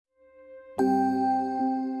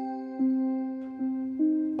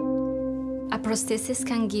prosthesis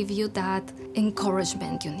can give you that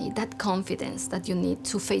encouragement you need, that confidence that you need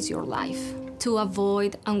to face your life, to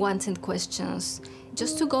avoid unwanted questions,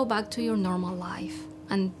 just to go back to your normal life.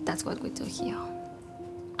 And that's what we do here.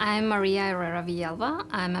 I'm Maria Herrera Villalba.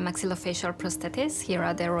 I'm a maxillofacial prosthetist here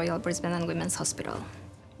at the Royal Brisbane and Women's Hospital.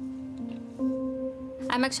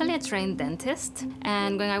 I'm actually a trained dentist,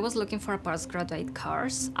 and when I was looking for a postgraduate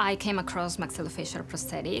course, I came across maxillofacial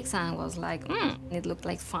prosthetics and was like, it looked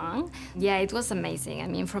like fun. Yeah, it was amazing. I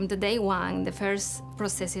mean, from the day one, the first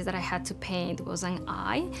prosthesis that I had to paint was an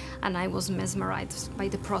eye, and I was mesmerized by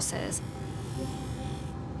the process.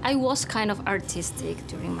 I was kind of artistic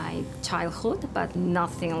during my childhood, but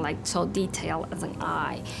nothing like so detailed as an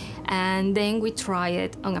eye. And then we tried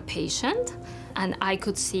it on a patient, and I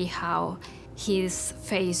could see how his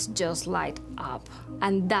face just light up.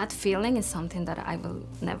 And that feeling is something that I will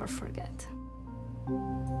never forget.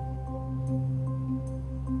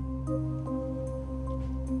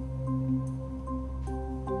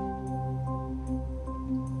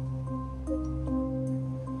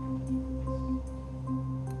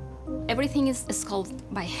 Everything is sculpted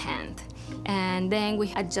by hand. And then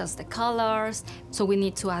we adjust the colors. So we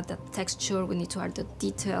need to add the texture, we need to add the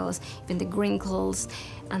details, even the wrinkles,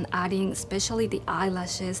 and adding especially the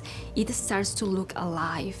eyelashes. It starts to look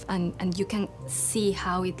alive, and you can see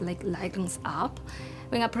how it like lightens up.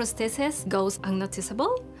 When a prosthesis goes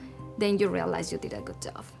unnoticeable, then you realize you did a good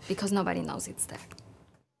job, because nobody knows it's there.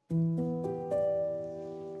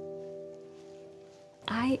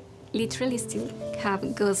 I literally still have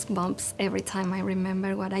goosebumps every time I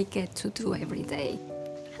remember what I get to do every day.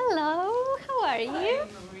 Hello, how are you? Hi,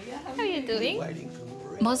 Maria. How are you doing?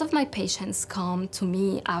 Most of my patients come to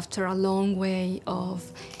me after a long way of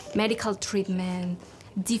medical treatment,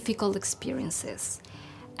 difficult experiences.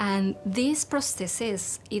 And this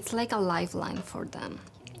prosthesis, it's like a lifeline for them.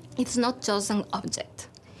 It's not just an object.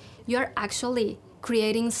 You're actually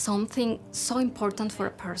creating something so important for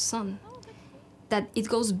a person that it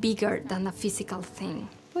goes bigger than a physical thing.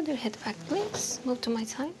 Put your head back, please. Move to my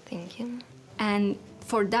side. Thank you. And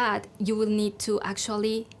for that, you will need to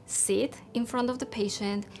actually sit in front of the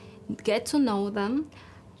patient, get to know them,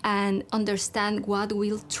 and understand what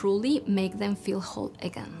will truly make them feel whole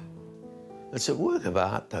again. It's a work of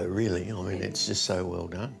art, though, really. I mean, it's just so well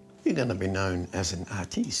done. You're going to be known as an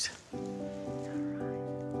artiste.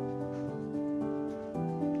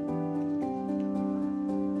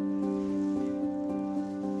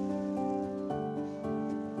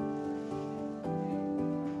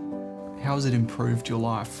 How has it improved your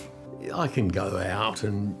life? I can go out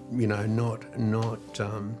and, you know, not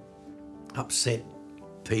upset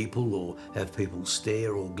people or have people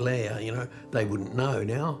stare or glare, you know. They wouldn't know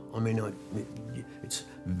now. I mean, it's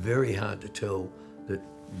very hard to tell that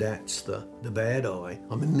that's the bad eye.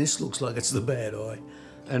 I mean, this looks like it's the bad eye.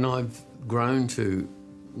 And I've grown to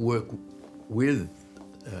work with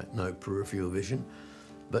no peripheral vision,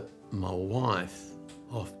 but my wife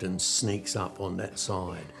often sneaks up on that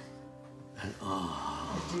side. And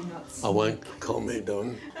I won't comment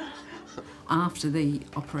on. After the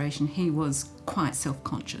operation, he was quite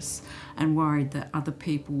self-conscious and worried that other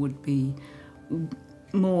people would be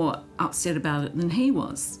more upset about it than he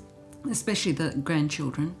was, especially the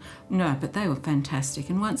grandchildren. No, but they were fantastic,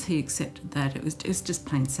 and once he accepted that, it was just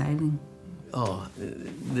plain sailing. Oh,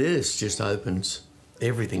 this just opens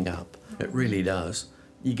everything up. It really does.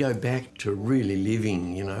 You go back to really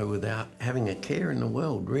living, you know, without having a care in the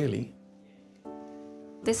world, really.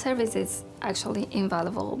 This service is actually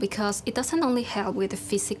invaluable because it doesn't only help with the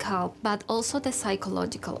physical, but also the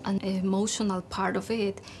psychological and emotional part of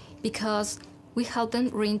it, because we help them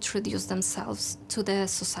reintroduce themselves to the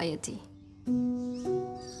society.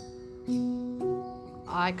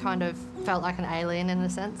 I kind of felt like an alien in a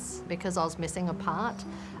sense because I was missing a part.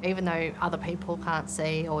 Even though other people can't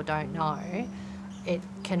see or don't know, it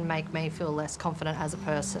can make me feel less confident as a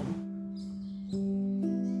person.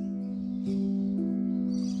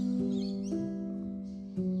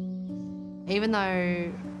 Even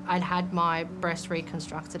though I'd had my breast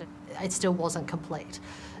reconstructed, it still wasn't complete.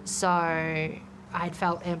 So I'd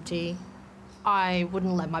felt empty. I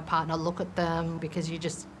wouldn't let my partner look at them because you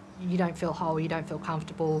don't feel whole, you don't feel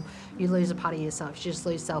comfortable, you lose a part of yourself, you just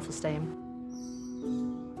lose self-esteem.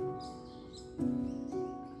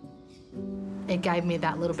 It gave me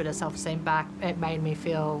that little bit of self-esteem back. It made me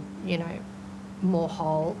feel, you know, more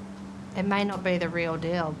whole. It may not be the real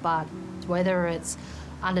deal, but whether it's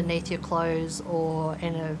underneath your clothes or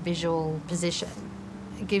in a visual position,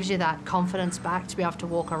 it gives you that confidence back to be able to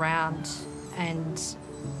walk around and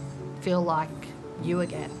feel like you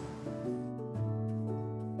again.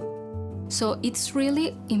 So it's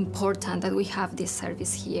really important that we have this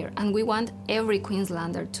service here, and we want every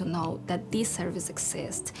Queenslander to know that this service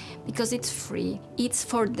exists because it's free, it's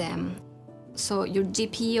for them. So your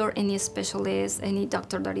GP or any specialist, any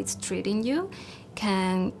doctor that is treating you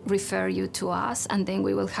can refer you to us, and then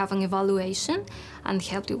we will have an evaluation and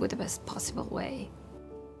help you with the best possible way.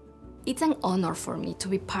 It's an honor for me to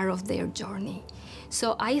be part of their journey.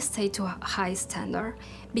 So I stay to a high standard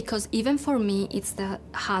because even for me, it's the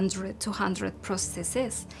 100, 200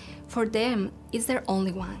 prostheses. For them, it's their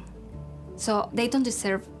only one. So they don't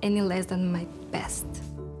deserve any less than my best.